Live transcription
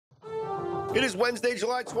It is Wednesday,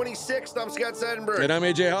 July 26th. I'm Scott Seidenberg. And I'm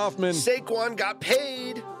A.J. Hoffman. Saquon got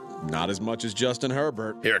paid. Not as much as Justin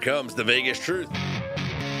Herbert. Here comes the Vegas truth.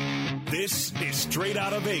 This is Straight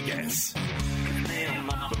Outta Vegas.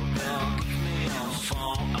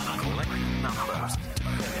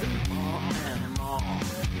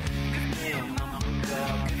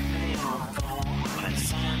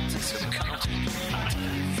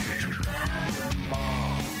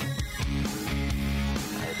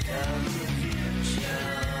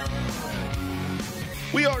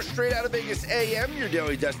 We are Straight Outta Vegas AM, your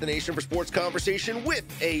daily destination for sports conversation with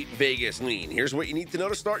a Vegas lean. Here's what you need to know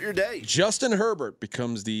to start your day. Justin Herbert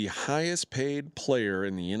becomes the highest paid player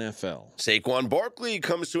in the NFL. Saquon Barkley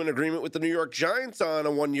comes to an agreement with the New York Giants on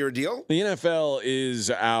a one-year deal. The NFL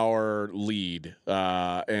is our lead,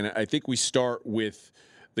 and I think we start with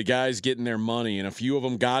the guys getting their money, and a few of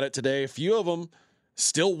them got it today. A few of them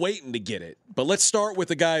still waiting to get it. But let's start with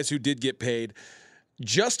the guys who did get paid.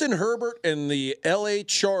 Justin Herbert and the L.A.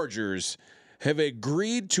 Chargers have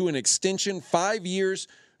agreed to an extension, 5 years,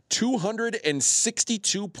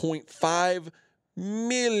 $262.5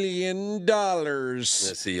 million.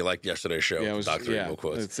 Let's see, you liked yesterday's show. Yeah, Dr. Evil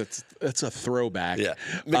quotes. It's a throwback. Yeah.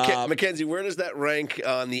 Mackenzie, where does that rank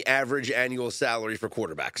on the average annual salary for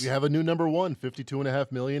quarterbacks? We have a new number one.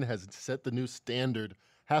 $52.5 million has set the new standard.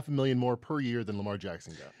 $500,000 more per year than Lamar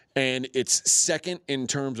Jackson got. And it's second in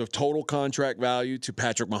terms of total contract value to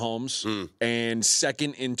Patrick Mahomes, and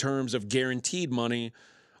second in terms of guaranteed money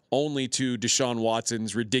only to Deshaun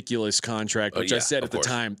Watson's ridiculous contract, which I said at the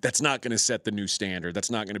time, that's not going to set the new standard.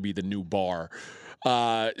 That's not going to be the new bar.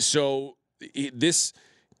 So this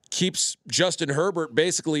keeps Justin Herbert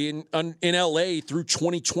basically in L.A. through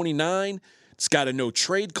 2029. It's got a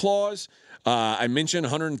no-trade clause. I mentioned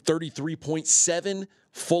 133.7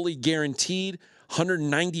 fully guaranteed.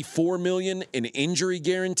 $194 million in injury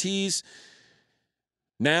guarantees.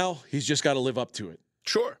 Now he's just got to live up to it.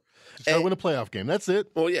 Sure. Just got to win a playoff game. That's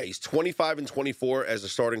it. Well, yeah, he's 25-24 as a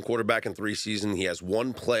starting quarterback in 3 seasons. He has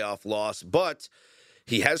 1 playoff loss, but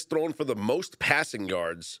he has thrown for the most passing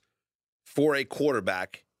yards for a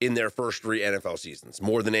quarterback in their first 3 NFL seasons,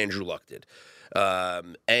 more than Andrew Luck did.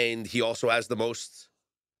 And he also has the most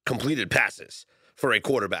completed passes for a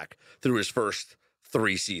quarterback through his first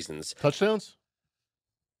 3 seasons. Touchdowns?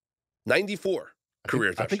 94 career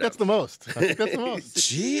touchdowns. I think that's the most.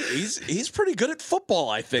 Gee, he's pretty good at football,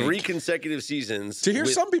 I think. 3 consecutive seasons. To hear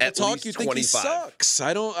some people talk, you 25. think he sucks.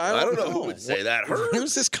 I don't know who would say that.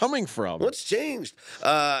 Where's this coming from? What's changed?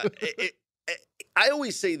 I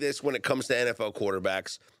always say this when it comes to NFL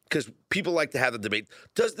quarterbacks, because people like to have the debate.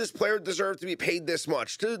 Does this player deserve to be paid this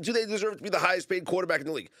much? Do they deserve to be the highest paid quarterback in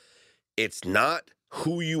the league? It's not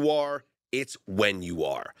who you are. It's when you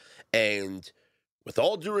are. And with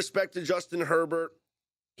all due respect to Justin Herbert,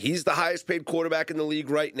 he's the highest paid quarterback in the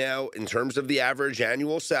league right now in terms of the average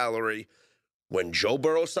annual salary. When Joe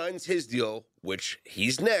Burrow signs his deal, which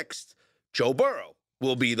he's next, Joe Burrow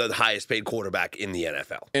will be the highest paid quarterback in the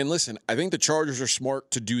NFL. And listen, I think the Chargers are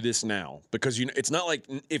smart to do this now because it's not like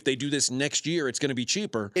if they do this next year, it's going to be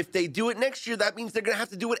cheaper. If they do it next year, that means they're going to have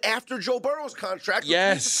to do it after Joe Burrow's contract.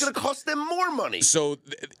 Yes. It's going to cost them more money. So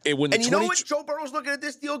when the know what? Joe Burrow's looking at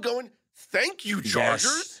this deal going, thank you, Chargers.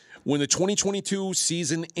 Yes. When the 2022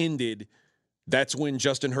 season ended, that's when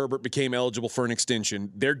Justin Herbert became eligible for an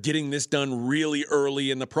extension. They're getting this done really early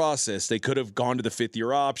in the process. They could have gone to the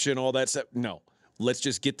 5th-year option, all that stuff. No. Let's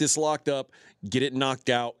just get this locked up, get it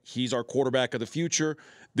knocked out. He's our quarterback of the future.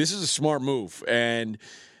 This is a smart move. And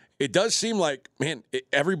it does seem like, man,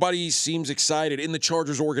 everybody seems excited in the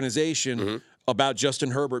Chargers organization about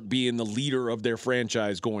Justin Herbert being the leader of their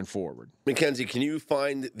franchise going forward. Mackenzie, can you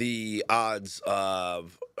find the odds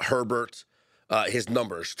of Herbert, his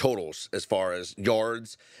numbers, totals, as far as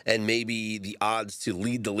yards, and maybe the odds to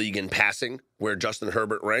lead the league in passing, where Justin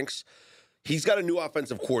Herbert ranks? He's got a new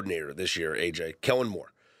offensive coordinator this year, AJ, Kellen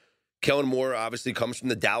Moore. Kellen Moore obviously comes from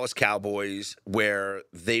the Dallas Cowboys, where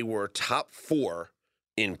they were top 4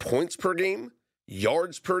 in points per game,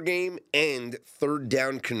 yards per game, and third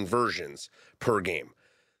down conversions per game.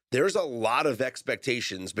 There's a lot of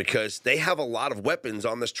expectations because they have a lot of weapons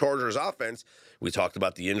on this Chargers offense. We talked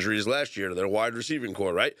about the injuries last year to their wide receiving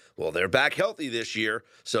core, right? Well, they're back healthy this year.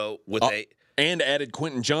 So with and added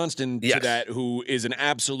Quentin Johnston to that, who is an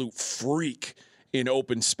absolute freak in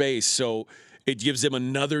open space. So it gives them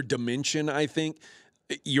another dimension, I think.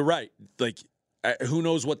 You're right. Like, who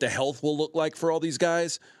knows what the health will look like for all these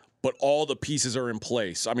guys, but all the pieces are in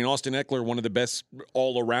place. I mean, Austin Eckler, one of the best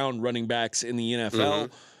all-around running backs in the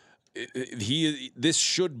NFL. This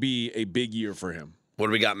should be a big year for him. What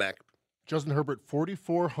do we got, Mac? Justin Herbert,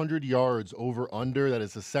 4,400 yards over under. That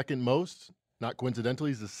is the second most Not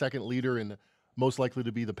coincidentally, he's the second leader and most likely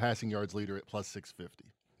to be the passing yards leader at plus 650.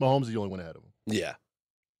 Mahomes is the only one ahead of him. Yeah.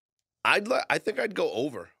 I think I'd go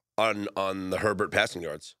over on the Herbert passing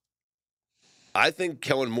yards. I think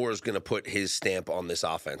Kellen Moore is going to put his stamp on this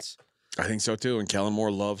offense. I think so too, and Kellen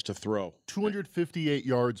Moore loves to throw. 258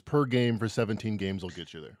 yards per game for 17 games will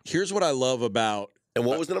get you there. Here's what I love about... And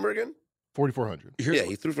what was the number again? 4,400. Yeah,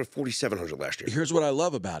 he threw for 4,700 last year. Here's what I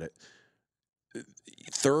love about it.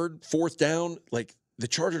 Third, fourth down, like the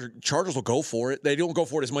Chargers will go for it. They don't go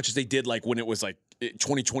for it as much as they did like when it was like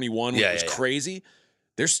 2021 when it was crazy.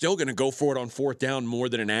 They're still going to go for it on fourth down more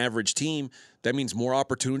than an average team. That means more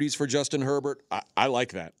opportunities for Justin Herbert. I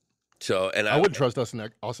like that. So, and I wouldn't trust Austin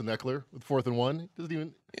Eckler with 4th and 1. Doesn't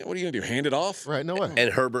even. Yeah, what are you going to do? Hand it off? Right, no way.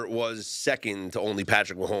 And Herbert was second to only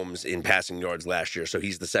Patrick Mahomes in passing yards last year, so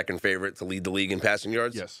he's the second favorite to lead the league in passing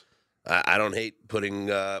yards. Yes. I don't hate putting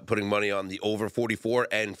money on the over 44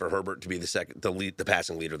 and for Herbert to be the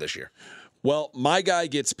passing leader this year. Well, my guy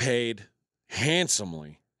gets paid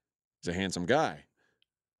handsomely. He's a handsome guy.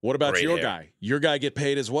 What about Great your hair. guy? Your guy get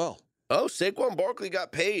paid as well. Oh, Saquon Barkley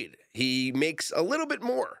got paid. He makes a little bit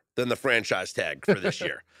more than the franchise tag for this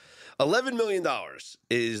year. $11 million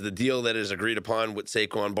is the deal that is agreed upon with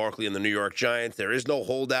Saquon Barkley and the New York Giants. There is no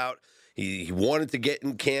holdout. He wanted to get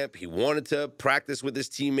in camp. He wanted to practice with his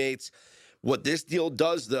teammates. What this deal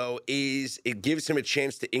does, though, is it gives him a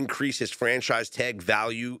chance to increase his franchise tag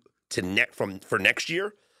value to for next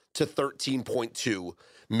year to $13.2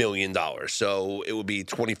 million. So it would be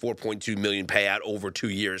 $24.2 million payout over 2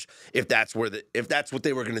 years if that's what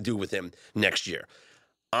they were going to do with him next year.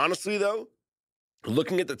 Honestly, though,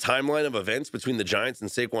 looking at the timeline of events between the Giants and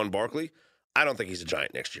Saquon Barkley, I don't think he's a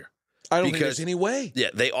Giant next year. I don't think there's any way. Yeah,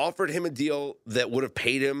 they offered him a deal that would have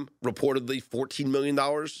paid him reportedly $14 million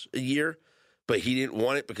a year, but he didn't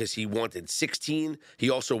want it because he wanted 16. He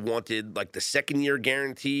also wanted like the second-year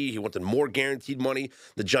guarantee. He wanted more guaranteed money.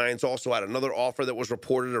 The Giants also had another offer that was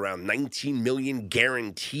reported around $19 million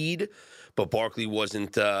guaranteed, but Barkley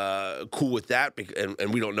wasn't cool with that,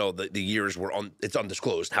 and we don't know the years were on. It's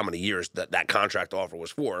undisclosed how many years that contract offer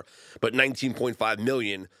was for, but $19.5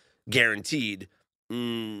 million guaranteed.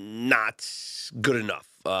 Not good enough.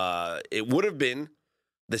 It would have been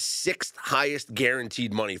the 6th highest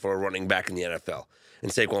guaranteed money for a running back in the NFL. And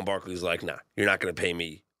Saquon Barkley's like, nah, you're not going to pay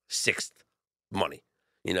me 6th money.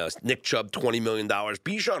 You know, Nick Chubb, $20 million.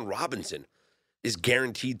 Bijan Robinson is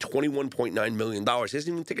guaranteed $21.9 million. He hasn't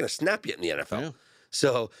even taken a snap yet in the NFL. Yeah.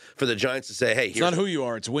 So for the Giants to say, hey, it's not who you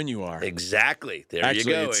are, it's when you are. Exactly. There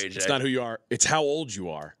Actually, you go, AJ. AJ. It's not who you are, it's how old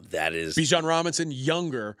you are. That is. Bijan Robinson,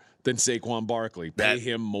 younger than Saquon Barkley. Pay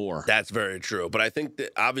him more. That's very true. But I think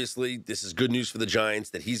that obviously this is good news for the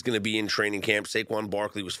Giants that he's going to be in training camp. Saquon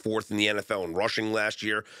Barkley was 4th in the NFL in rushing last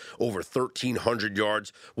year, over 1,300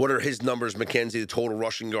 yards. What are his numbers, Mackenzie, the total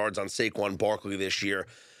rushing yards on Saquon Barkley this year?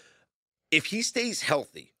 If he stays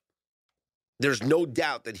healthy, there's no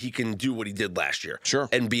doubt that he can do what he did last year. Sure.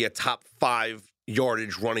 And be a top 5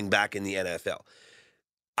 yardage running back in the NFL.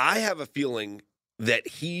 I have a feeling that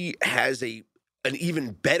he has an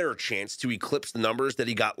even better chance to eclipse the numbers that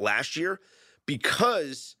he got last year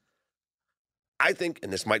because I think,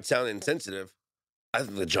 and this might sound insensitive, I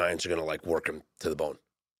think the Giants are going to work him to the bone.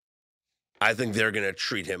 I think they're going to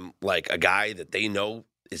treat him like a guy that they know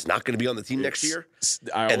is not going to be on the team next year,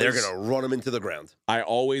 and they're going to run him into the ground. I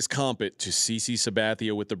always comp it to CeCe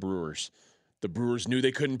Sabathia with the Brewers. The Brewers knew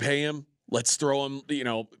they couldn't pay him. Let's throw him,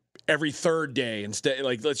 every third day instead.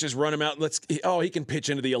 Let's just run him out. He can pitch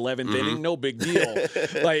into the 11th inning. No big deal.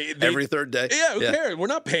 Every third day. Yeah, who cares? We're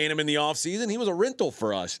not paying him in the offseason. He was a rental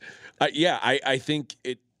for us. I think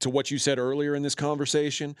to what you said earlier in this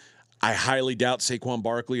conversation, I highly doubt Saquon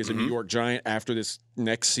Barkley is a New York Giant after this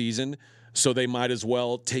next season. So they might as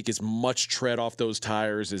well take as much tread off those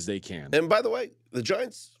tires as they can. And by the way, the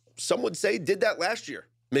Giants, some would say, did that last year.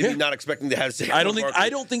 Maybe not expecting to have Saquon. I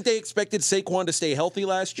don't think they expected Saquon to stay healthy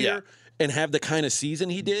last year and have the kind of season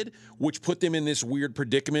he did, which put them in this weird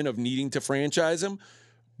predicament of needing to franchise him.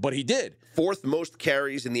 But he did. 4th most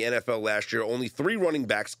carries in the NFL last year. Only 3 running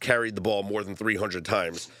backs carried the ball more than 300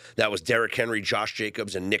 times. That was Derrick Henry, Josh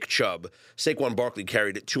Jacobs, and Nick Chubb. Saquon Barkley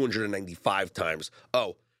carried it 295 times.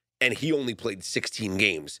 Oh, and he only played 16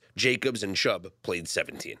 games. Jacobs and Chubb played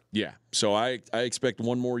 17. Yeah, so I expect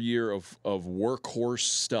one more year of workhorse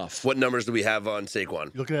stuff. What numbers do we have on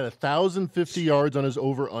Saquon? You're looking at 1,050 yards on his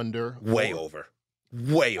over-under. Way over.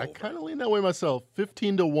 I kind of lean that way myself.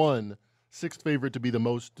 15-1 sixth favorite to be the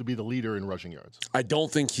leader in rushing yards. I don't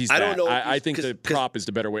think he's I that. don't know if I think the prop is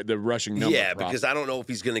the better way, the rushing number. Yeah, prop. because I don't know if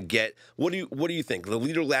he's going to get. What do you think? The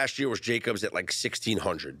leader last year was Jacobs at like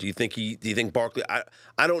 1,600. Do you think Barkley?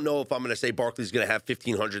 I don't know if I'm going to say Barkley's going to have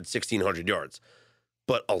 1,500, 1,600 yards,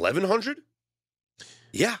 but 1,100.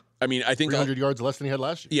 Yeah. I mean, I think 300 yards less than he had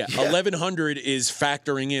last year. Yeah, 1,100 is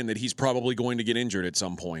factoring in that he's probably going to get injured at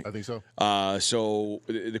some point. I think so. So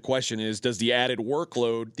the question is, does the added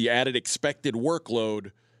expected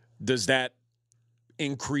workload, does that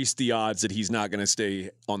increase the odds that he's not going to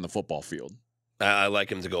stay on the football field? I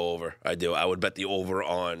like him to go over. I do. I would bet the over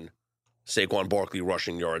on Saquon Barkley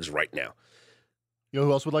rushing yards right now. You know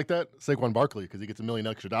who else would like that? Saquon Barkley, because he gets $1 million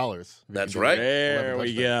extra. That's right. There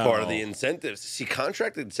we go. Part of the incentives. See,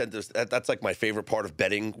 contract incentives, that's like my favorite part of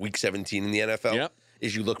betting week 17 in the NFL. Yep.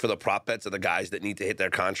 Is you look for the prop bets of the guys that need to hit their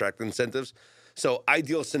contract incentives. So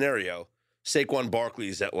ideal scenario, Saquon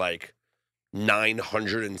Barkley's at like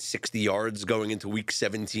 960 yards going into week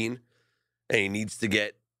 17, and he needs to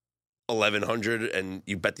get 1,100, and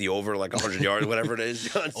you bet the over like 100 yards, whatever it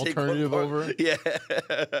is. Alternative over? Yeah.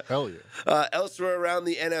 Hell yeah. Elsewhere around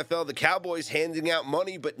the NFL, the Cowboys handing out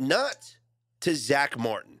money, but not to Zach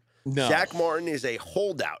Martin. No. Zach Martin is a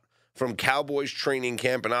holdout from Cowboys training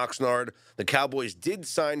camp in Oxnard. The Cowboys did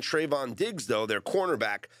sign Trayvon Diggs, though, their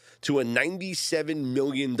cornerback, to a $97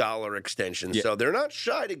 million extension. Yeah. So they're not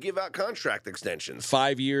shy to give out contract extensions.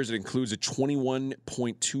 5 years. It includes a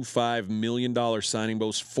 $21.25 million signing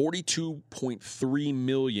bonus, $42.3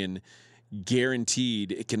 million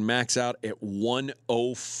guaranteed. It can max out at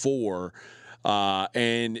 104.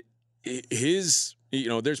 And his,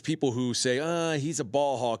 there's people who say, he's a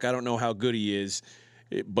ball hawk. I don't know how good he is.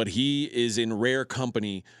 But he is in rare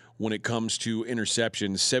company when it comes to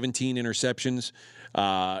interceptions. 17 interceptions.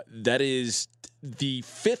 That is the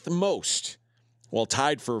fifth most,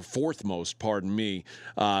 tied for fourth most, pardon me,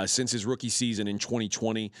 since his rookie season in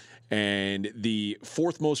 2020, and the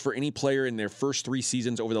fourth most for any player in their first three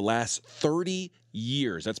seasons over the last 30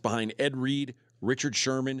 years. That's behind Ed Reed, Richard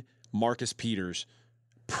Sherman, Marcus Peters.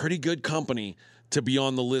 Pretty good company to be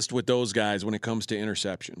on the list with those guys when it comes to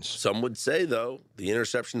interceptions. Some would say, though, the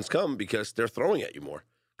interceptions come because they're throwing at you more,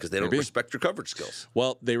 because they don't respect your coverage skills.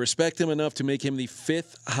 Well, they respect him enough to make him the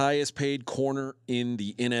fifth highest paid corner in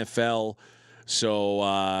the NFL.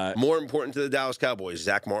 So more important to the Dallas Cowboys,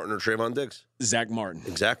 Zach Martin or Trayvon Diggs? Zach Martin.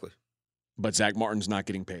 Exactly. But Zach Martin's not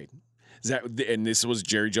getting paid. And this was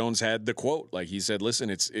Jerry Jones had the quote. Like he said, listen,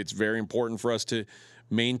 it's very important for us to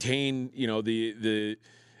maintain,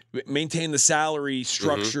 maintain the salary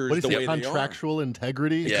structures What is the way contractual they are.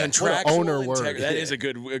 integrity? Yeah. Contractual owner integrity. word. That is a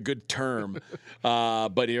good term.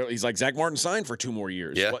 But he's like, Zach Martin signed for 2 more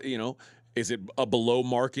years. Yeah. Is it a below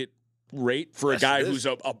market rate for a guy who's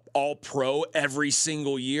a all pro every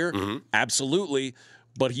single year? Mm-hmm. Absolutely.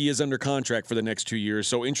 But he is under contract for the next 2 years.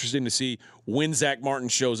 So interesting to see when Zach Martin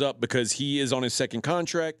shows up, because he is on his second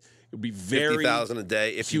contract. It would be very $50,000 a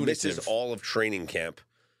day. If he punitive. misses all of training camp,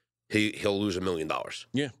 he'll lose $1 million.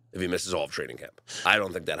 Yeah. If he misses all of training camp. I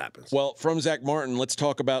don't think that happens. Well, from Zach Martin, let's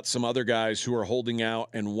talk about some other guys who are holding out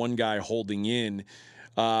and one guy holding in.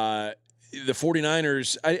 The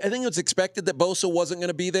 49ers, I think it was expected that Bosa wasn't going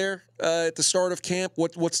to be there at the start of camp.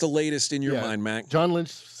 What's the latest in your mind, Mac? John Lynch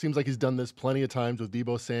seems like he's done this plenty of times with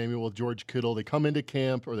Deebo Samuel, with George Kittle. They come into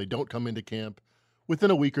camp or they don't come into camp. Within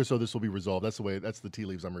a week or so, this will be resolved. That's the tea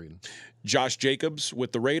leaves I'm reading. Josh Jacobs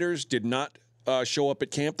with the Raiders did not show up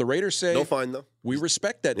at camp. The Raiders say, no fine, though. We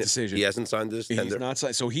respect that decision. He hasn't signed his tender. He's not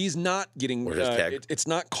signed, so he's not getting Or his tag. It's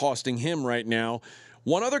not costing him right now.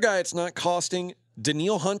 One other guy it's not costing,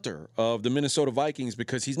 Danielle Hunter of the Minnesota Vikings,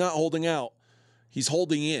 because he's not holding out. He's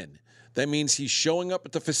holding in. That means he's showing up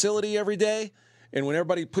at the facility every day, and when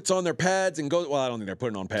everybody puts on their pads and goes, I don't think they're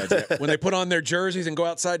putting on pads yet. When they put on their jerseys and go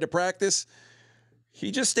outside to practice, he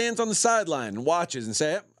just stands on the sideline and watches and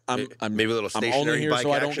says, I'm maybe a little I'm only stationary here bike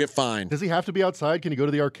so I don't action. get fined. Does he have to be outside? Can he go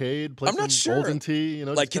to the arcade, play I'm not some sure. Golden Tee?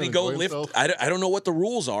 Like, just can he kinda go enjoy lift? himself? I don't know what the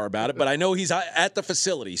rules are about it, but I know he's at the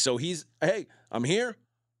facility. So hey, I'm here.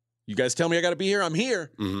 You guys tell me I got to be here. I'm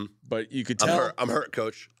here. Mm-hmm. But you could tell. I'm hurt,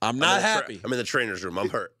 Coach. I'm not happy. I'm in the trainer's room. I'm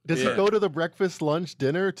hurt. Does he go to the breakfast, lunch,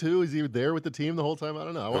 dinner, too? Is he there with the team the whole time? I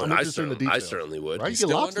don't know. I'm interested in the details. I certainly would. Right? He's You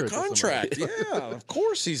get still lobster under at somebody. contract. Yeah, of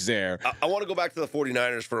course he's there. I want to go back to the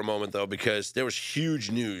 49ers for a moment, though, because there was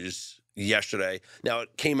huge news yesterday. Now,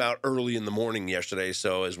 it came out early in the morning yesterday,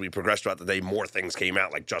 so as we progressed throughout the day, more things came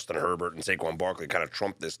out, like Justin Herbert and Saquon Barkley kind of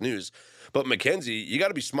trumped this news. But, Mackenzie, you got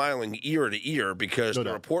to be smiling ear to ear, because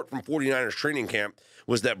the report from 49ers training camp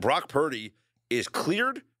was that Brock Purdy is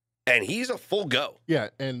cleared and he's a full go. Yeah,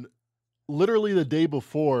 and literally the day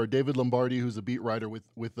before, David Lombardi, who's a beat writer with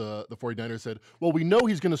the 49ers, said, well, we know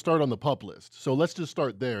he's going to start on the PUP list, so let's just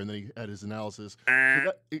start there. And then he had his analysis.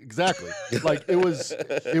 Exactly. Like, it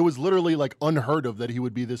was literally, like, unheard of that he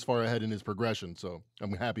would be this far ahead in his progression, so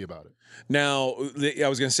I'm happy about it. Now, I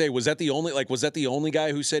was going to say, was that the only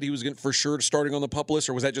guy who said he was for sure starting on the PUP list,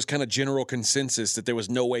 or was that just kind of general consensus that there was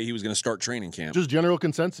no way he was going to start training camp? Just general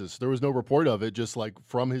consensus. There was no report of it, just like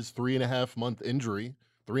from his 3.5-month injury.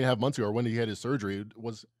 3.5 months ago, or when he had his surgery, it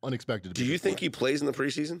was unexpected. Do you think he plays in the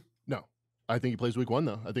preseason? No. I think he plays week 1,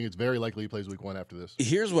 though. I think it's very likely he plays week 1 after this.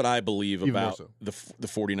 Here's what I believe Even about more so. the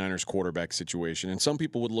 49ers quarterback situation, and some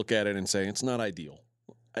people would look at it and say it's not ideal.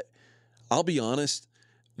 I'll be honest,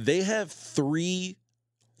 they have 3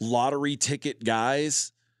 lottery ticket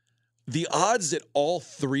guys. The odds that all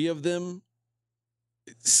 3 of them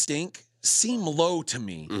stink seem low to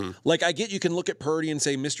me. Mm-hmm. Like, I get you can look at Purdy and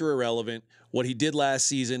say Mr. Irrelevant. What he did last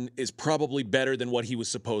season is probably better than what he was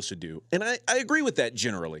supposed to do. And I agree with that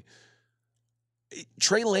generally.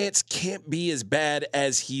 Trey Lance can't be as bad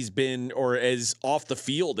as he's been or as off the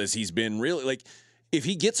field as he's been, really. Like, if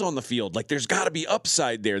he gets on the field, like, there's got to be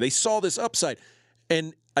upside there. They saw this upside.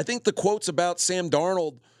 And I think the quotes about Sam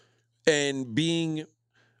Darnold and being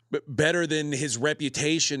better than his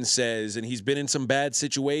reputation says, and he's been in some bad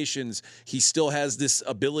situations, he still has this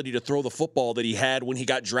ability to throw the football that he had when he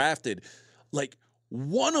got drafted. Like,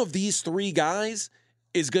 one of these 3 guys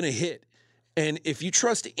is going to hit. And if you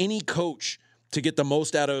trust any coach to get the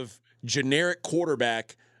most out of generic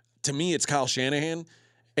quarterback, to me, it's Kyle Shanahan.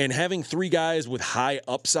 And having 3 guys with high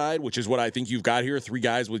upside, which is what I think you've got here, 3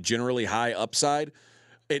 guys with generally high upside.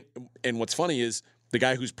 And what's funny is the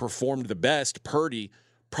guy who's performed the best, Purdy,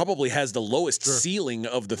 probably has the lowest ceiling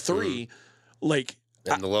of the 3. Like,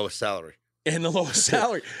 And the lowest salary. And the lowest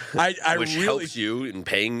salary. I Which really helps you in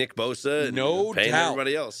paying Nick Bosa and No paying doubt.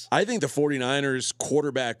 everybody else. I think the 49ers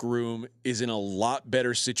quarterback room is in a lot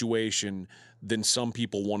better situation than some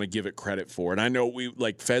people want to give it credit for. And I know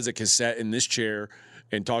Fezzik has sat in this chair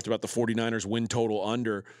and talked about the 49ers win total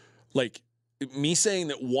under. Like, me saying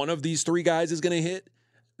that one of these 3 guys is going to hit,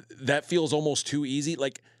 that feels almost too easy.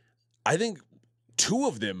 Like, I think 2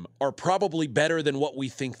 of them are probably better than what we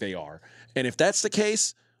think they are. And if that's the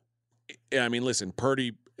case, I mean, listen,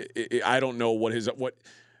 Purdy, I don't know what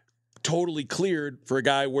totally cleared for a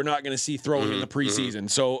guy we're not going to see throwing in the preseason.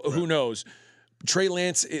 So who knows? Trey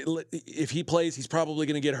Lance, if he plays, he's probably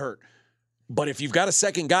going to get hurt. But if you've got a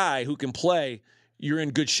second guy who can play, you're in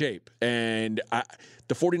good shape. And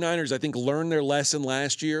the 49ers, I think, learned their lesson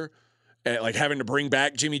last year, like having to bring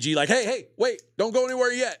back Jimmy G, like, hey, wait, don't go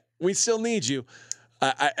anywhere yet. We still need you.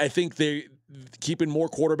 I think keeping more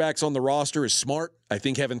quarterbacks on the roster is smart. I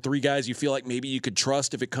think having 3 guys you feel like maybe you could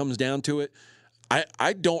trust if it comes down to it.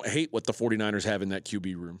 I don't hate what the 49ers have in that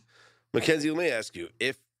QB room. Mackenzie, let me ask you,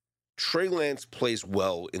 if Trey Lance plays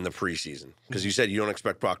well in the preseason, because you said you don't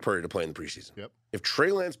expect Brock Purdy to play in the preseason. Yep. If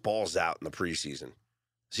Trey Lance balls out in the preseason,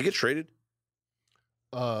 does he get traded?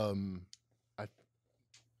 I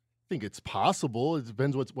think it's possible. It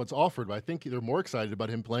depends what's offered, but I think they're more excited about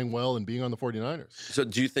him playing well and being on the 49ers. So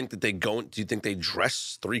do you think that do you think they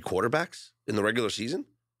dress 3 quarterbacks in the regular season?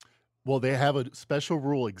 Well, they have a special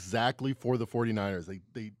rule exactly for the 49ers.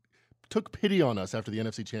 They took pity on us after the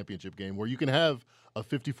NFC Championship game where you can have a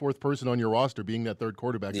 54th person on your roster being that 3rd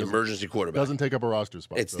quarterback. The emergency quarterback. Doesn't take up a roster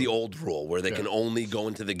spot. It's the old rule where they can only go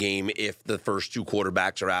into the game if the first 2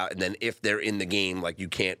 quarterbacks are out, and then if they're in the game, like, you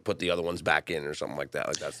can't put the other ones back in or something like that.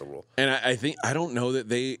 Like, that's the rule. And I don't know that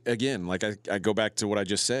they, again, like I go back to what I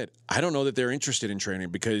just said. I don't know that they're interested in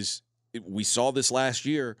training because we saw this last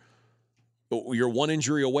year. You're 1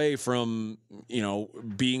 injury away from,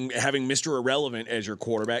 having Mr. Irrelevant as your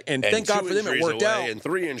quarterback. And thank God for them, it worked out. And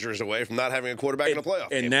 3 injuries away from not having a quarterback in a playoff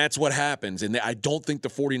game. And that's what happens. And I don't think the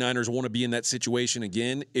 49ers want to be in that situation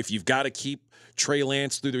again. If you've got to keep Trey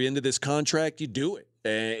Lance through the end of this contract, you do it.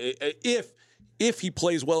 If he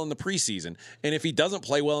plays well in the preseason. And if he doesn't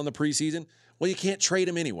play well in the preseason, well, you can't trade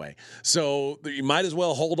him anyway. So you might as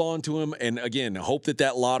well hold on to him and, again, hope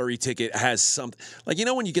that lottery ticket has something. Like,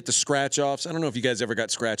 when you get the scratch-offs, I don't know if you guys ever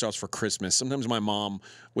got scratch-offs for Christmas. Sometimes my mom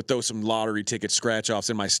would throw some lottery ticket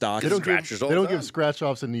scratch-offs in my stocking. They don't give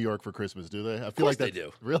scratch-offs in New York for Christmas, do they? I feel like they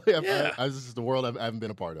do. Really? Yeah. This is the world I haven't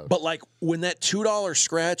been a part of. But, like, when that $2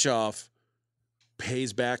 scratch-off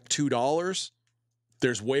pays back $2,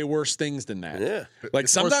 there's way worse things than that. Yeah. Like,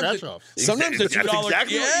 sometimes the $2, exactly what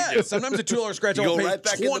you do. sometimes the $2 scratch-off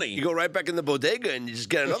pays $20. You go right back in the bodega and you just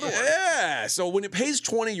get another one. Yeah. So when it pays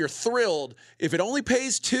 $20, you're thrilled. If it only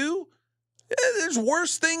pays $2, there's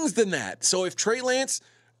worse things than that. So if Trey Lance,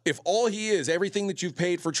 if all he is, everything that you've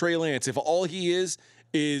paid for Trey Lance, if all he is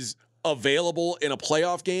available in a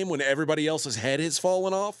playoff game when everybody else's head has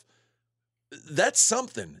fallen off, that's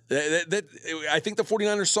something. That I think the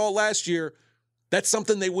 49ers saw last year. That's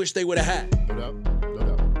something they wish they would have had. No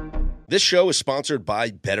doubt. This show is sponsored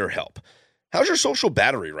by BetterHelp. How's your social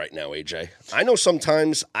battery right now, AJ? I know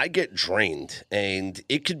sometimes I get drained, and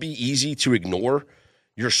it could be easy to ignore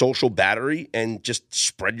your social battery and just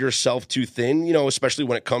spread yourself too thin, especially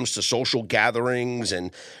when it comes to social gatherings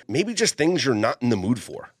and maybe just things you're not in the mood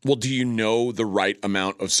for. Well, do you know the right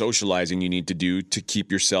amount of socializing you need to do to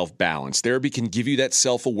keep yourself balanced? Therapy can give you that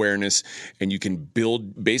self-awareness, and you can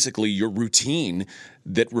build basically your routine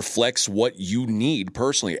that reflects what you need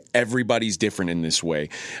personally. Everybody's different in this way.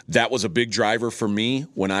 That was a big driver for me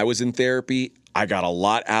when I was in therapy. I got a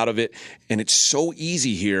lot out of it, and it's so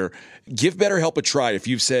easy here. Give BetterHelp a try. If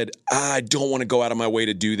you've said, I don't want to go out of my way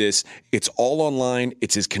to do this, it's all online,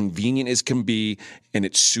 it's as convenient as can be, and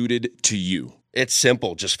it's suited to you. It's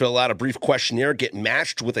simple. Just fill out a brief questionnaire, get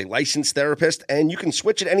matched with a licensed therapist, and you can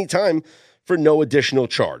switch at any time for no additional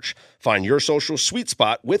charge. Find your social sweet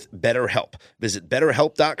spot with BetterHelp. Visit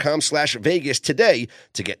BetterHelp.com/Vegas today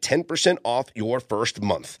to get 10% off your first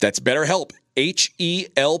month. That's BetterHelp,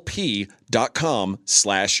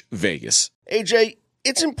 HELP.com/Vegas. AJ,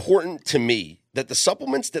 it's important to me that the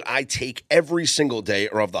supplements that I take every single day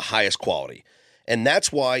are of the highest quality. And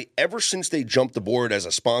that's why ever since they jumped aboard as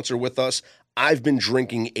a sponsor with us, I've been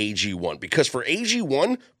drinking AG1, because for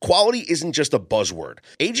AG1, quality isn't just a buzzword.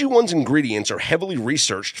 AG1's ingredients are heavily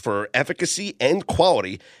researched for efficacy and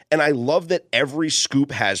quality, and I love that every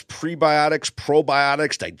scoop has prebiotics,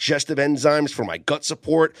 probiotics, digestive enzymes for my gut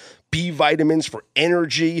support, B vitamins for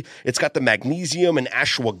energy. It's got the magnesium and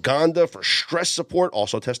ashwagandha for stress support,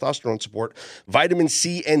 also testosterone support, vitamin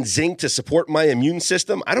C and zinc to support my immune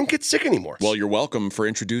system. I don't get sick anymore. Well, you're welcome for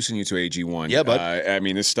introducing you to AG1. Yeah, bud. I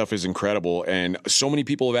mean, this stuff is incredible, and so many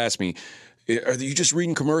people have asked me, are you just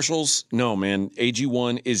reading commercials? No, man.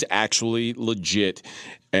 AG1 is actually legit,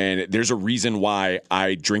 and there's a reason why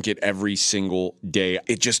I drink it every single day.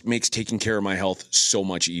 It just makes taking care of my health so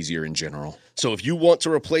much easier in general. So if you want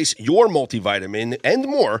to replace your multivitamin and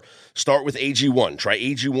more, start with AG1. Try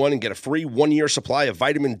AG1 and get a free 1-year supply of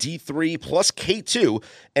vitamin D3 plus K2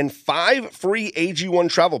 and 5 free AG1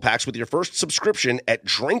 travel packs with your first subscription at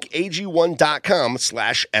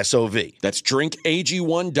drinkag1.com/SOV. That's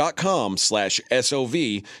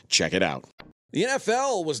drinkag1.com/SOV. Check it out. The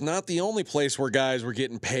NFL was not the only place where guys were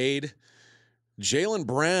getting paid. Jaylen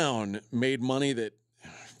Brown made money that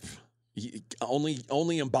only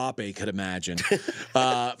Mbappe could imagine.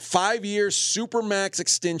 5-year Supermax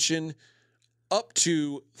extension up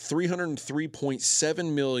to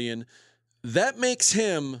 $303.7 million. That makes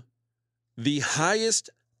him the highest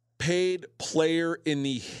paid player in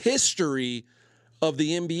the history of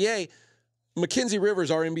the NBA. Mackenzie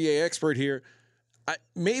Rivers, our NBA expert here.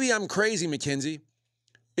 Maybe I'm crazy, Mackenzie.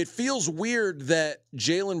 It feels weird that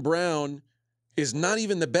Jaylen Brown is not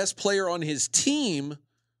even the best player on his team,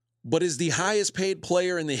 but is the highest paid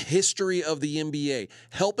player in the history of the NBA.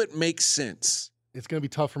 Help it make sense. It's going to be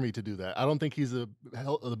tough for me to do that. I don't think he's the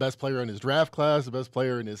best player in his draft class, the best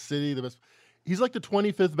player in his city, He's like the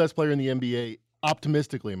 25th best player in the NBA,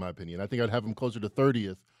 optimistically, in my opinion. I think I'd have him closer to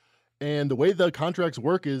 30th. And the way the contracts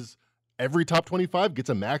work is every top 25 gets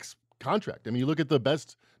a max contract. I mean, you look at the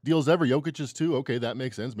best deals ever. Jokic is 2. Okay, that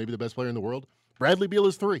makes sense. Maybe the best player in the world. Bradley Beal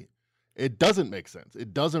is 3. It doesn't make sense.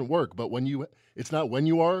 It doesn't work. But it's not when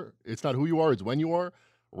you are, it's not who you are, it's when you are.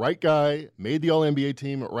 Right guy, made the All-NBA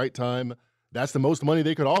team at right time. That's the most money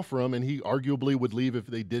they could offer him, and he arguably would leave if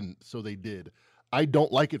they didn't. So they did. I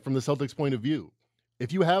don't like it from the Celtics' point of view.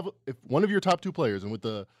 If one of your top 2 players, and with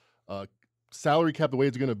the salary cap the way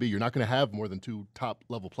it's going to be, you're not going to have more than 2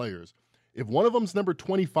 top-level players. If one of them's number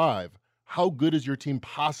 25, how good is your team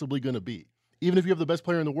possibly going to be? Even if you have the best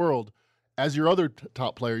player in the world, as your other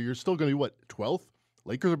top player, you're still going to be, 12th?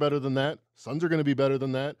 Lakers are better than that. Suns are going to be better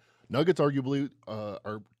than that. Nuggets arguably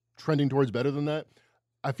are trending towards better than that.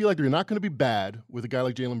 I feel like they're not going to be bad with a guy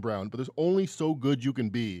like Jaylen Brown, but there's only so good you can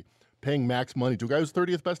be paying max money to a guy who's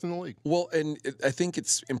 30th best in the league. Well, and I think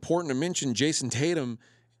it's important to mention Jason Tatum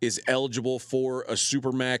is eligible for a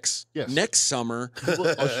Supermax next summer. He'll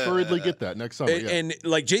assuredly get that next summer. And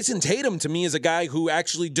like Jason Tatum, to me, is a guy who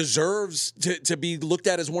actually deserves to be looked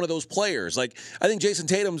at as one of those players. Like, I think Jason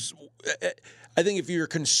Tatum's – I think if you're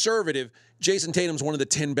conservative, Jason Tatum's one of the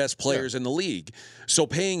 10 best players in the league. So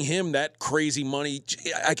paying him that crazy money,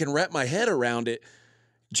 I can wrap my head around it.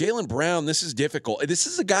 Jaylen Brown, this is difficult. This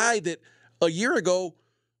is a guy that a year ago –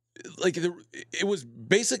 it was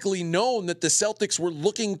basically known that the Celtics were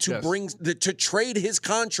looking to to trade his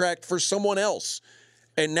contract for someone else.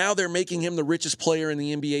 And now they're making him the richest player in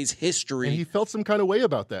the NBA's history. And he felt some kind of way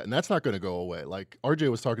about that, and that's not going to go away. Like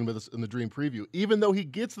RJ was talking about this in the Dream Preview. Even though he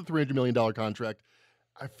gets the $300 million contract,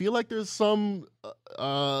 I feel like there's some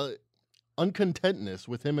uncontentness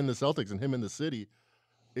with him in the Celtics and him in the city.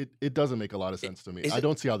 It doesn't make a lot of sense to me. I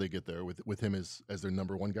don't see how they get there with him as their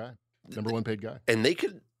number one paid guy. And they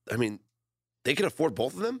could afford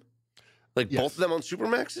both of them? Like both of them on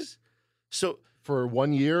Supermaxes? So for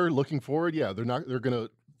 1 year, looking forward, they're going to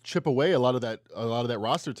chip away a lot of that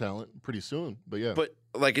roster talent pretty soon. But yeah. But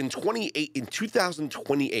like in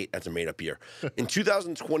 2028, that's a made up year. In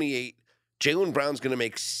 2028, Jaylen Brown's going to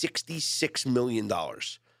make $66 million.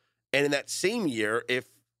 And in that same year, if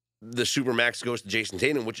the Supermax goes to Jason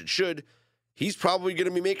Tatum, which it should, he's probably going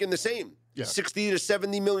to be making the same. $60 to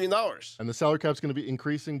 $70 million. And the salary cap's going to be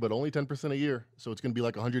increasing, but only 10% a year. So it's going to be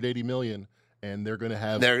like $180 million, and they're going to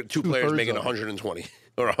have two players making 120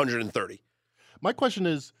 or 130. My question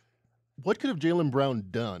is, what could have Jaylen Brown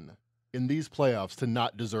done in these playoffs to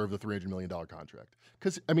not deserve the $300 million contract?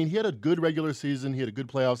 Because, I mean, he had a good regular season. He had a good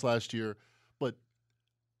playoffs last year. But,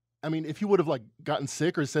 I mean, if he would have, like, gotten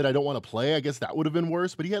sick or said, I don't want to play, I guess that would have been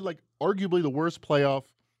worse. But he had, like, arguably the worst playoff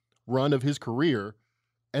run of his career.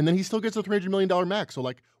 And then he still gets a $300 million max. So,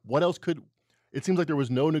 like, what else could – it seems like there was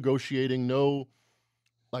no negotiating, no –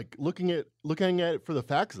 like, looking at it for the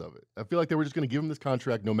facts of it. I feel like they were just going to give him this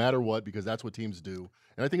contract no matter what because that's what teams do.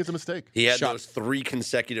 And I think it's a mistake. He had those 3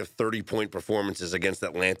 consecutive 30-point performances against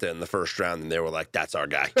Atlanta in the first round, and they were like, that's our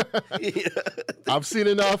guy. I've seen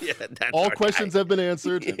enough. All questions have been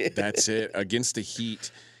answered. That's it. Against the Heat,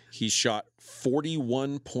 he shot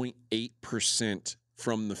 41.8%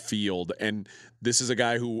 from the field. And this is a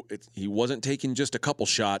guy who he wasn't taking just a couple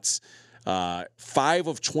shots. 5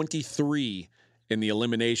 of 23 in the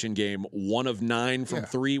elimination game, 1 of 9 from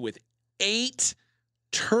 3 with 8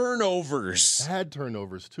 turnovers. Bad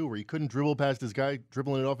turnovers, too, where he couldn't dribble past his guy,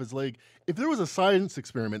 dribbling it off his leg. If there was a science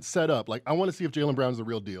experiment set up, like I want to see if Jaylen Brown's the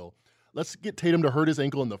real deal, let's get Tatum to hurt his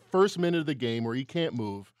ankle in the first minute of the game where he can't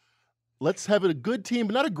move. Let's have a good team,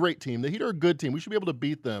 but not a great team. The Heat are a good team. We should be able to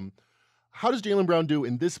beat them. How does Jaylen Brown do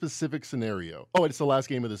in this specific scenario? Oh, it's the last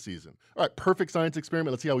game of the season. All right, perfect science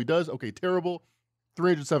experiment. Let's see how he does. Okay, terrible.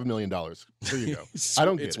 $307 million. There you go. I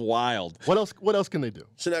don't get it. It's wild. What else can they do?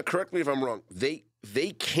 So now, correct me if I'm wrong. They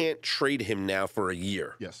can't trade him now for a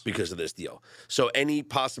year because of this deal. So any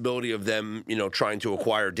possibility of them, trying to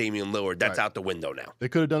acquire Damian Lillard, that's out the window now. They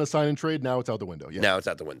could have done a sign and trade. Now it's out the window. Yeah. Now it's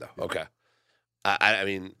out the window. Okay. I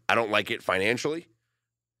mean, I don't like it financially.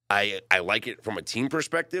 I like it from a team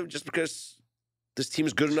perspective just because this team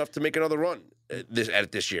is good enough to make another run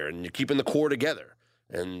this year, and you're keeping the core together.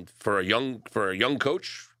 And for a young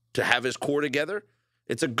coach to have his core together,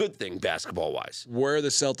 it's a good thing basketball-wise. Where are the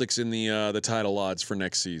Celtics in the title odds for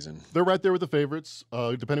next season? They're right there with the favorites.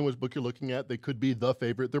 Depending which book you're looking at, they could be the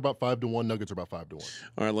favorite. They're about 5-1. Nuggets are about 5-1.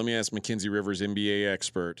 All right, let me ask Mackenzie Rivers, NBA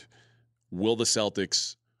expert. Will the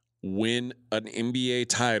Celtics win an NBA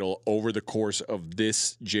title over the course of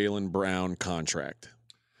this Jaylen Brown contract?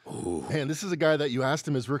 Ooh. Man, this is a guy that you asked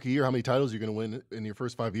him his rookie year, how many titles you're going to win in your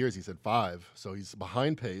first 5 years. He said 5. So he's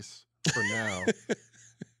behind pace for now.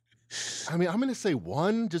 I mean, I'm going to say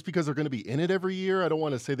 1 just because they're going to be in it every year. I don't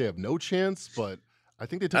want to say they have no chance, but I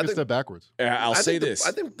think they took a step backwards. I'll say this.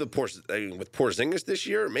 I think with Porzingis this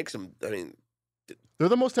year, it makes them, they're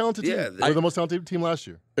the most talented team. They're the most talented team last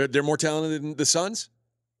year. They're more talented than the Suns?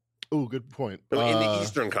 Oh, good point. In the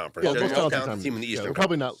Eastern Conference. Yeah, they're the most talented team in the Eastern Conference.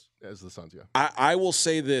 Probably not as the Suns, yeah. I will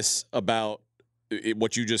say this about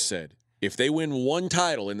what you just said. If they win 1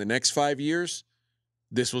 title in the next 5 years,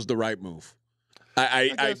 this was the right move.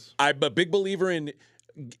 I'm a big believer in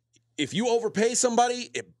if you overpay somebody,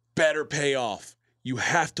 it better pay off. You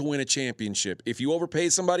have to win a championship. If you overpay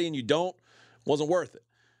somebody and you don't, it wasn't worth it.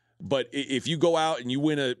 But if you go out and you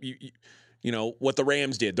win what the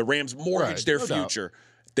Rams did, the Rams mortgaged their future. Doubt.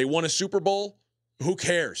 They won a Super Bowl. Who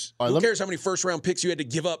cares? Who cares how many first-round picks you had to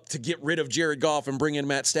give up to get rid of Jared Goff and bring in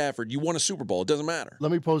Matt Stafford? You won a Super Bowl. It doesn't matter.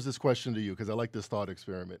 Let me pose this question to you because I like this thought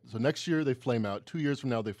experiment. So next year they flame out. 2 years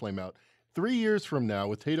from now they flame out. 3 years from now,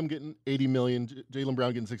 with Tatum getting $80 million, Jaylen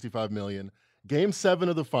Brown getting $65 million, Game 7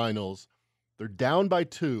 of the finals, they're down by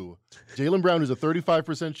 2. Jaylen Brown, who's a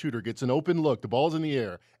 35% shooter, gets an open look. The ball's in the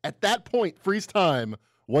air. At that point, freeze time,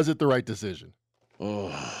 was it the right decision?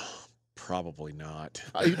 Oh. Probably not.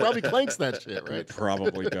 He probably clanks that shit, right? It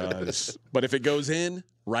probably does. But if it goes in,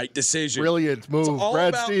 right decision. Brilliant move.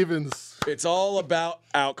 Brad Stevens. It's all about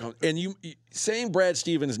outcome. And you saying Brad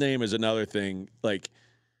Stevens' name is another thing. Like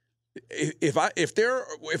if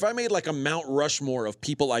I made like a Mount Rushmore of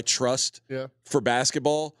people I trust for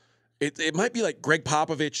basketball, it might be like Greg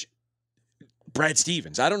Popovich, Brad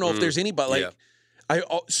Stevens. I don't know if there's anybody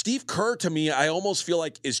Steve Kerr, to me, I almost feel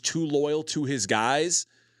like is too loyal to his guys.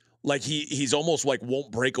 Like he's almost like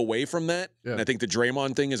won't break away from that. Yeah. And I think the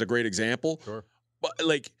Draymond thing is a great example. Sure. But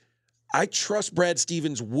like, I trust Brad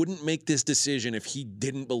Stevens wouldn't make this decision if he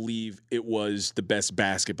didn't believe it was the best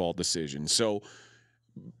basketball decision. So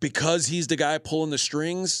because he's the guy pulling the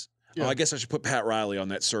strings, I guess I should put Pat Riley on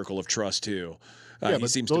that circle of trust too. Yeah, he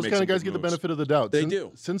but seems those to make kind of some guys good get the moves. benefit of the doubt. They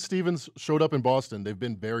do. Since Stevens showed up in Boston, they've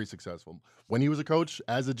been very successful. When he was a coach,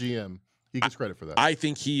 as a GM, he gets credit for that. I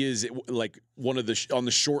think he is like one of the on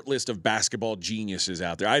the short list of basketball geniuses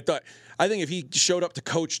out there. I think if he showed up to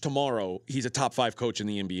coach tomorrow, he's a top 5 coach in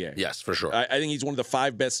the NBA. Yes, for sure. I think he's one of the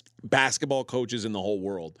 5 best basketball coaches in the whole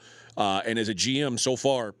world. And as a GM, so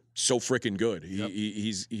far, so freaking good.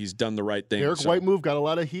 He's done the right thing. Derek White move got a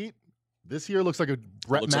lot of heat. This year looks like a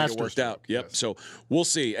Brett Looks like Masters it worked out. Yep. Yes. So we'll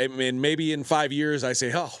see. I mean, maybe in 5 years I say,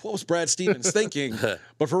 oh, what was Brad Stevens thinking?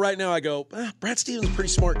 But for right now, I go, Brad Stevens is a pretty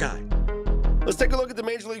smart guy. Let's take a look at the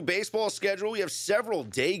Major League Baseball schedule. We have several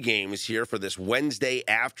day games here for this Wednesday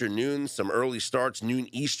afternoon. Some early starts, noon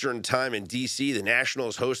Eastern time in D.C. The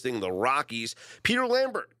Nationals hosting the Rockies. Peter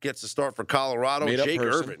Lambert gets the start for Colorado. Made-up Jake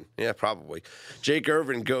person. Irvin. Yeah, probably. Jake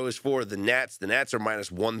Irvin goes for the Nats. The Nats are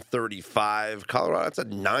minus 135. Colorado, that's at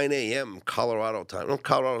 9 a.m. Colorado time. No,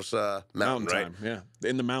 Colorado's mountain, right? time. Yeah.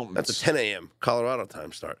 In the mountains. That's a 10 a.m. Colorado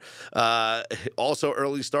time start. Also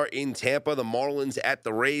early start in Tampa. The Marlins at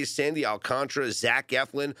the Rays. Sandy Alcantara, Zach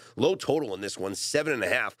Eflin. Low total in this one,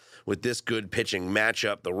 7.5 with this good pitching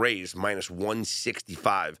matchup. The Rays minus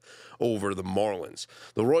 165 over the Marlins.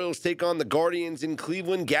 The Royals take on the Guardians in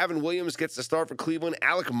Cleveland. Gavin Williams gets the start for Cleveland.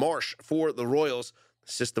 Alec Marsh for the Royals.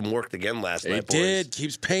 System worked again last night, boys. It did.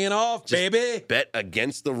 Keeps paying off, baby. Bet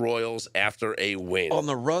against the Royals after a win. On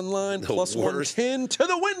the run line, The plus worst- 110 to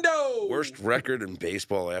the window. Worst record in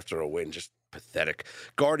baseball after a win. Just pathetic.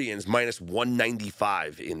 Guardians minus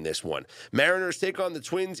 195 in this one. Mariners take on the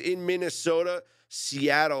Twins in Minnesota.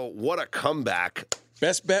 Seattle, what a comeback.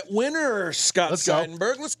 Best bet winner, Scott Let's go.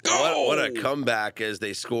 Seidenberg. Let's go. What a comeback as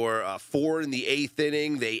they score 4 in the 8th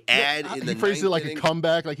inning. They add in the He phrased 9th it like inning. a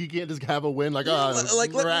comeback, like he can't just have a win, like Let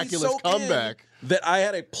me miraculous soak in comeback. that I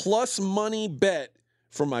had a plus money bet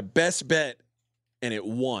for my best bet, and it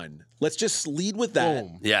won. Let's just lead with that.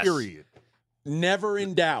 Boom. Yes. Period. Never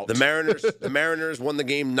in doubt. The Mariners won the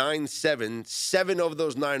game 9-7. 7 of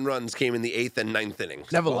those 9 runs came in the 8th and 9th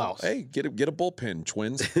innings. Never Well, lost. hey, get a bullpen,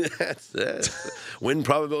 Twins. That's win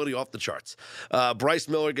probability off the charts. Bryce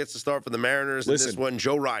Miller gets the start for the Mariners. And this Listen. one,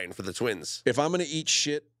 Joe Ryan for the Twins. If I'm going to eat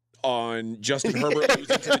shit on Justin Herbert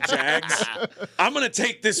losing to the Jags, I'm going to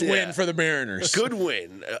take this Yeah. win for the Mariners. Good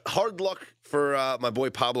win. Hard luck for my boy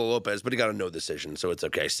Pablo Lopez, but he got a no decision, so it's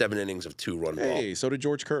okay. 7 innings of 2-run ball. Hey, so did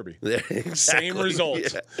George Kirby. Exactly. Same result.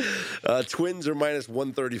 Yeah. Twins are minus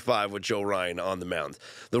 135 with Joe Ryan on the mound.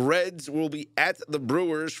 The Reds will be at the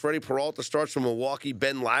Brewers. Freddie Peralta starts for Milwaukee.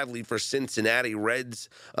 Ben Lively for Cincinnati. Brewers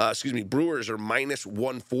are minus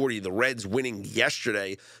 140. The Reds winning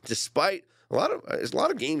yesterday, despite a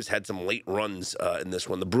lot of games had some late runs in this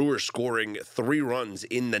one. The Brewers scoring 3 runs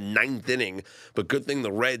in the 9th inning, but good thing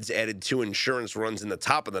the Reds added 2 insurance runs in the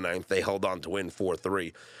top of the 9th. They held on to win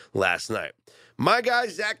 4-3 last night. My guy,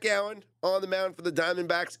 Zach Gallen, on the mound for the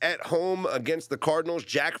Diamondbacks at home against the Cardinals.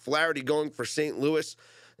 Jack Flaherty going for St. Louis.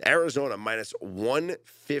 Arizona minus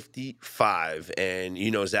 155. And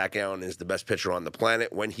you know Zach Gallen is the best pitcher on the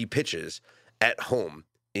planet when he pitches at home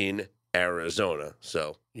in Arizona.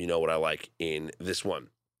 So you know what I like in this one.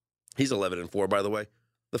 He's 11-4, by the way.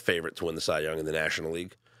 The favorite to win the Cy Young in the National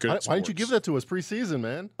League. Good Why didn't you sports. give that to us preseason,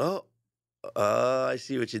 man? Oh, I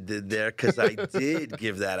see what you did there because I did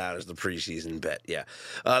give that out as the preseason bet. Yeah.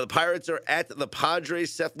 The Pirates are at the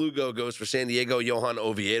Padres. Seth Lugo goes for San Diego. Johan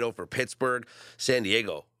Oviedo for Pittsburgh. San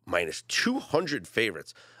Diego minus 200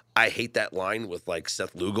 favorites. I hate that line with like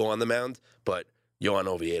Seth Lugo on the mound, but Johan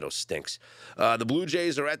Oviedo stinks. The Blue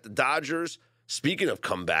Jays are at the Dodgers. Speaking of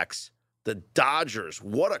comebacks, the Dodgers,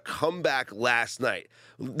 what a comeback last night.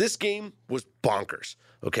 This game was bonkers.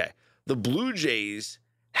 Okay. The Blue Jays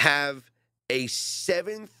have a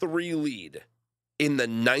 7-3 lead in the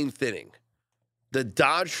 9th inning. The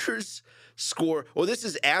Dodgers score, this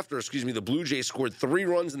is after, the Blue Jays scored 3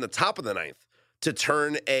 runs in the top of the 9th to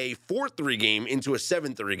turn a 4-3 game into a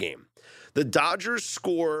 7-3 game. The Dodgers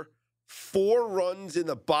score 4 runs in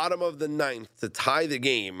the bottom of the 9th to tie the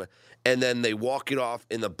game, and then they walk it off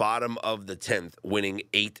in the bottom of the 10th, winning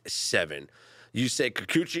 8-7. You say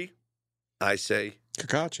Kikuchi, I say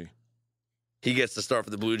Kakachi. he gets the start for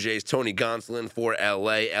the Blue Jays. Tony Gonsolin for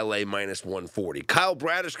L.A. minus 140. Kyle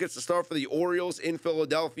Bradish gets the start for the Orioles in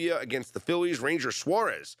Philadelphia against the Phillies. Ranger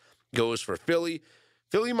Suarez goes for Philly.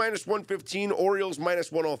 Philly minus 115, Orioles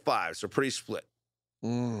minus 105, so pretty split.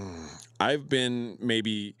 I've been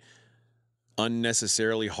maybe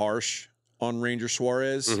unnecessarily harsh on Ranger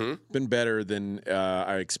Suarez. Been better than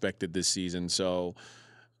I expected this season. So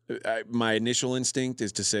my initial instinct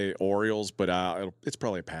is to say Orioles, but it's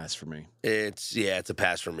probably a pass for me. It's a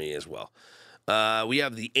pass for me as well. We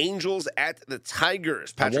have the Angels at the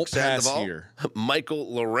Tigers. I Patrick won't pass Sandoval, here.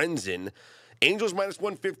 Michael Lorenzen. Angels minus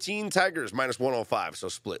 115, Tigers minus 105. So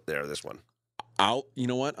split there, this one. You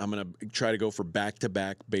know what? I'm going to try to go for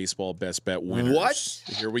back-to-back baseball best bet winners.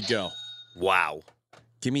 What? Here we go. Wow.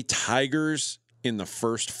 Give me Tigers in the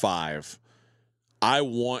first 5. I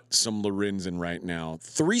want some Lorenzen right now.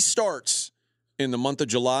 3 starts in the month of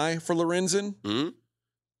July for Lorenzen.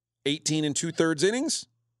 18 2/3 innings.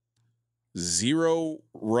 0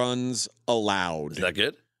 runs allowed. Is that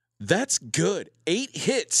good? That's good. 8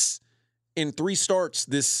 hits in 3 starts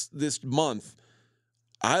this month.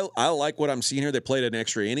 I like what I'm seeing here. They played an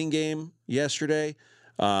extra inning game yesterday.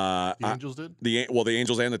 The Angels did? The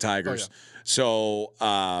Angels and the Tigers. Oh, yeah. So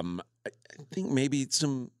I think maybe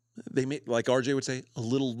they may, like RJ would say, a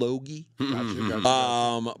little logy.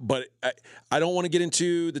 Gotcha. But I don't want to get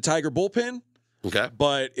into the Tiger bullpen. Okay.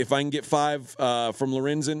 But if I can get 5 from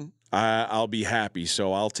Lorenzen, I'll be happy.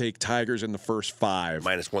 So I'll take Tigers in the first 5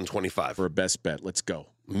 Minus 125. for a best bet. Let's go.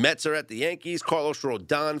 Mets are at the Yankees. Carlos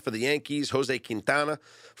Rodon for the Yankees. Jose Quintana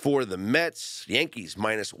for the Mets. Yankees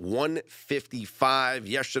minus 155.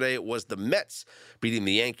 Yesterday it was the Mets beating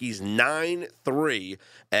the Yankees 9-3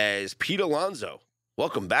 as Pete Alonso.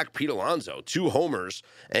 Welcome back, Pete Alonso. 2 homers,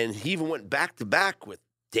 and he even went back-to-back with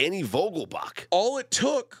Danny Vogelbach. All it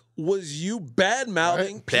took was you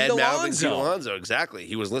bad-mouthing Pete Alonso. Pete Alonso, exactly.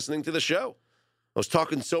 He was listening to the show. I was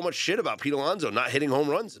talking so much shit about Pete Alonso not hitting home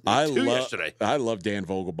runs yesterday. I love Dan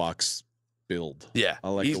Vogelbach's build. Yeah. I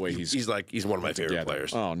like the way he's one of my favorite together.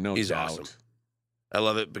 players. Oh, no He's doubt. awesome. I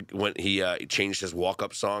love it when he changed his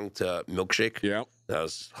walk-up song to Milkshake. Yeah. That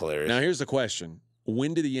was hilarious. Now, here's the question.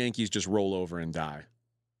 When do the Yankees just roll over and die?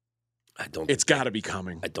 It's got to be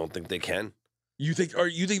coming. I don't think they can. You think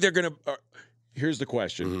they're going to here's the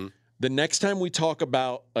question. Mm-hmm. The next time we talk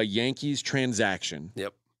about a Yankees transaction,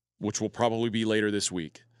 Yep. which will probably be later this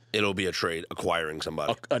week. It'll be a trade, acquiring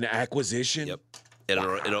somebody. An acquisition? Yep.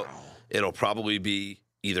 It'll probably be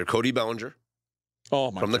either Cody Bellinger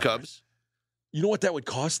from the Cubs. You know what that would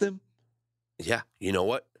cost them? Yeah. You know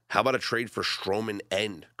what? How about a trade for Stroman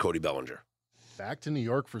and Cody Bellinger? Back to New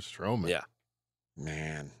York for Stroman. Yeah.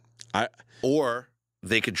 Man. Or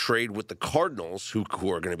they could trade with the Cardinals, who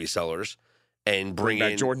are going to be sellers, and bring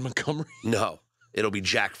back in Jordan Montgomery. No. It'll be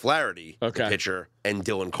Jack Flaherty, the Okay. pitcher, and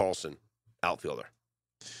Dylan Carlson, outfielder.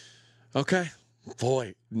 Okay.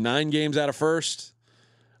 Boy, 9 games out of first.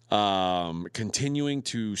 Continuing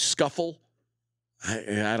to scuffle.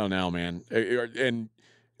 I don't know, man. And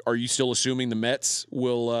are you still assuming the Mets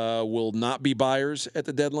will not be buyers at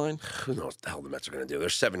the deadline? Who knows what the hell the Mets are going to do? They're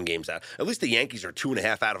 7 games out. At least the Yankees are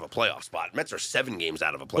 2.5 out of a playoff spot. Mets are 7 games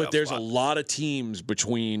out of a playoff spot. But there's a lot of teams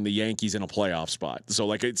between the Yankees and a playoff spot.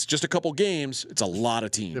 So, it's just a couple games. It's a lot of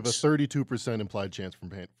teams. They have a 32% implied chance from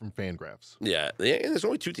Fangraphs. Yeah, there's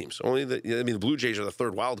only 2 teams. The Blue Jays are the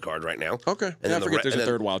 3rd wild card right now. Okay. And I then forget there's a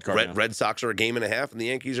 3rd wild card now. Red Sox are a game and a half, and the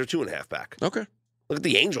Yankees are 2.5 back. Okay. Look at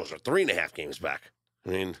the Angels are 3.5 games back. I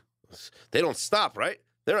mean, they don't stop, right?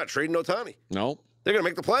 They're not trading Ohtani. No. They're going to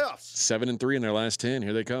make the playoffs. 7-3 in their last 10.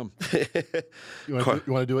 Here they come. You want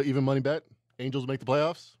to do an even money bet? Angels make the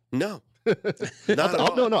playoffs? No. Not at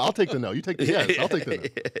all. No, I'll take the no. You take the yes. I'll take the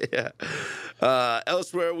no. Yeah.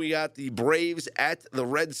 Elsewhere, we got the Braves at the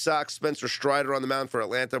Red Sox. Spencer Strider on the mound for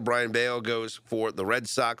Atlanta. Brian Bale goes for the Red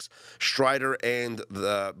Sox. Strider and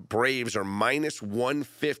the Braves are minus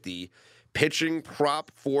 150. Pitching prop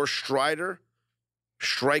for Strider.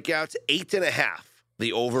 Strikeouts 8.5.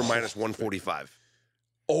 The over minus 145.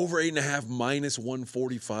 Over 8.5 minus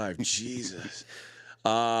 145. Jesus.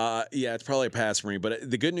 Yeah, it's probably a pass for me. But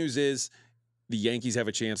the good news is the Yankees have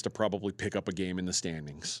a chance to probably pick up a game in the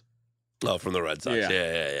standings. Oh, from the Red Sox. Yeah.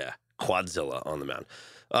 Yeah. Quadzilla on the mound.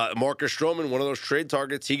 Marcus Stroman, one of those trade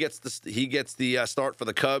targets. He gets the start for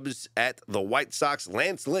the Cubs at the White Sox.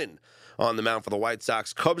 Lance Lynn on the mound for the White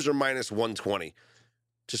Sox. Cubs are minus 120.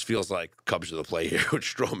 Just feels like Cubs are the play here with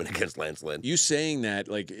Stroman against Lance Lynn. You saying that,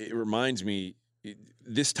 it reminds me,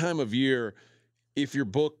 this time of year, if your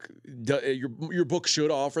book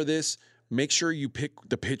should offer this, make sure you pick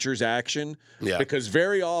the pitcher's action. Yeah. Because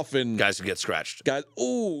very often Guys who get scratched.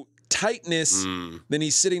 tightness, then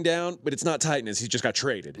he's sitting down, but it's not tightness. He just got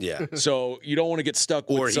traded. Yeah. So you don't want to get stuck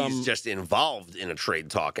Or with some. he's just involved in a trade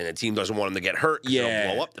talk, and the team doesn't want him to get hurt because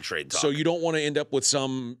it'll blow up the trade talk. So you don't want to end up with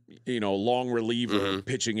some, long reliever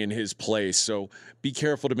pitching in his place. So be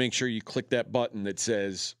careful to make sure you click that button that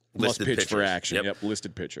says must Listed pitch for pitchers. action. Yep.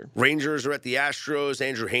 Listed pitcher. Rangers are at the Astros.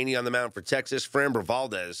 Andrew Haney on the mound for Texas. Framber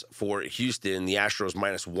Valdez for Houston. The Astros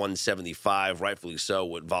minus 175, rightfully so,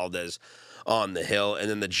 with Valdez on the hill. And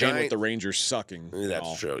then the And Giants. with the Rangers sucking.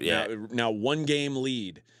 That's true, yeah. Now 1 game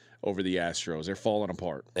lead over the Astros. They're falling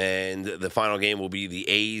apart. And the final game will be the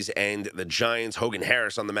A's and the Giants. Hogan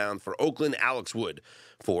Harris on the mound for Oakland. Alex Wood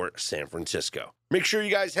for San Francisco. Make sure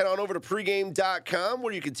you guys head on over to pregame.com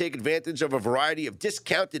where you can take advantage of a variety of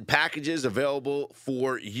discounted packages available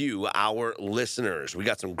for you, our listeners. We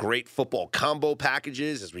got some great football combo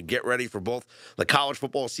packages as we get ready for both the college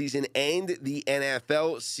football season and the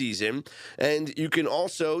NFL season. And you can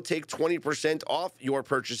also take 20% off your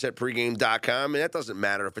purchase at pregame.com. And that doesn't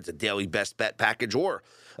matter if it's a daily best bet package or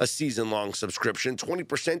a season-long subscription.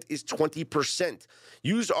 20% is 20%.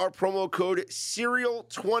 Use our promo code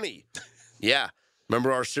SERIAL20. Yeah.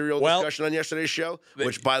 Remember our cereal discussion on yesterday's show?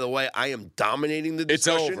 Which, by the way, I am dominating the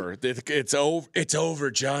discussion. It's over. It's over,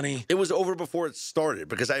 Johnny. It was over before it started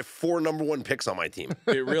because I have 4 number 1 picks on my team.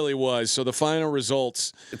 It really was. So the final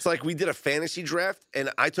results. It's like we did a fantasy draft, and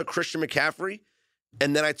I took Christian McCaffrey,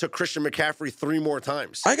 and then I took Christian McCaffrey 3 more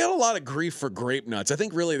times. I got a lot of grief for Grape Nuts. I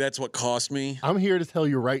think really that's what cost me. I'm here to tell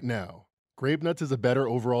you right now, Grape Nuts is a better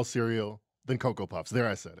overall cereal than Cocoa Puffs. There,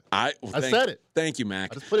 I said it. I said it. Thank you,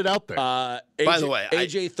 Mac. I just put it out there. By the way,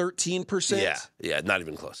 AJ 13%. Yeah, not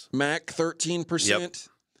even close. Mac 13%. Yep.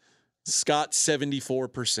 Scott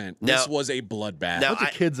 74%. Now, this was a bloodbath. Bunch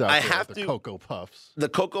of kids out there with the Cocoa Puffs. The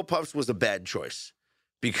Cocoa Puffs was a bad choice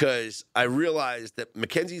because I realized that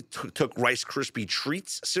Mackenzie took Rice Krispie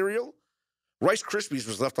Treats cereal. Rice Krispies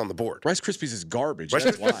was left on the board. Rice Krispies is garbage. Rice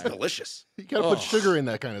That's Krispies why. is delicious. You got to put sugar in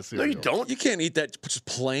that kind of cereal. No, you don't. You can't eat that just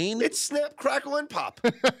plain. It's Snap, Crackle, and Pop.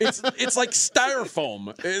 It's like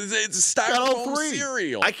styrofoam. It's styrofoam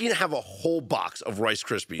cereal. I can have a whole box of Rice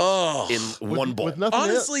Krispies in one bowl. With nothing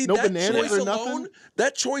Honestly, no that bananas choice or alone, nothing?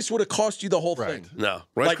 that choice would have cost you the whole Right. thing. No.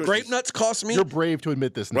 Like Grape Nuts cost me. You're brave to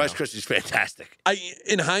admit this now. Rice Krispies fantastic.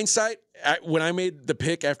 In hindsight, when I made the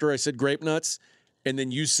pick after I said Grape Nuts, and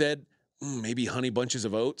then you said maybe Honey Bunches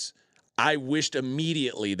of Oats, I wished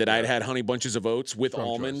immediately that I'd had Honey Bunches of Oats with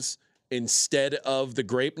almonds instead of the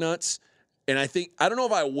Grape Nuts. And I don't know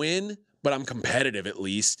if I win, but I'm competitive at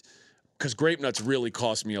least because Grape Nuts really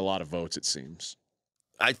cost me a lot of votes, it seems.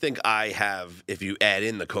 I think I have, if you add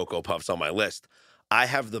in the Cocoa Puffs on my list, I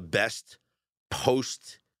have the best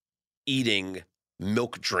post-eating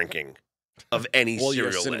milk drinking of any Well, you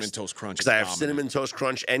cereal have Cinnamon list. Toast Crunch. Because I have Cinnamon Toast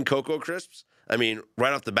Crunch and Cocoa Crisps. I mean,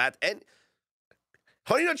 right off the bat. And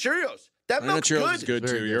Honey Nut Cheerios. That milk's Cheerios good. is good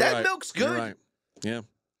too. You're that right. milk's good. You're right. Yeah.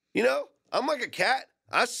 You know, I'm like a cat.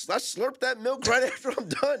 I slurp that milk right after I'm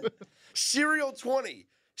done. Cereal 20.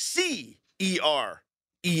 CEREAL.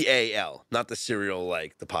 Not the cereal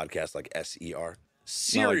like the podcast like SER.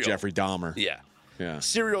 Cereal. Not like Jeffrey Dahmer. Yeah. Yeah.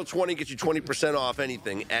 Cereal 20 gets you 20% off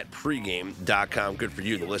anything at pregame.com. Good for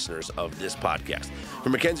you, the listeners of this podcast. For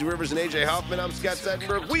Mackenzie Rivers and AJ Hoffman, I'm Scott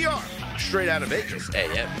Seidenberg. We are Straight Out of Vegas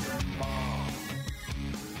AM.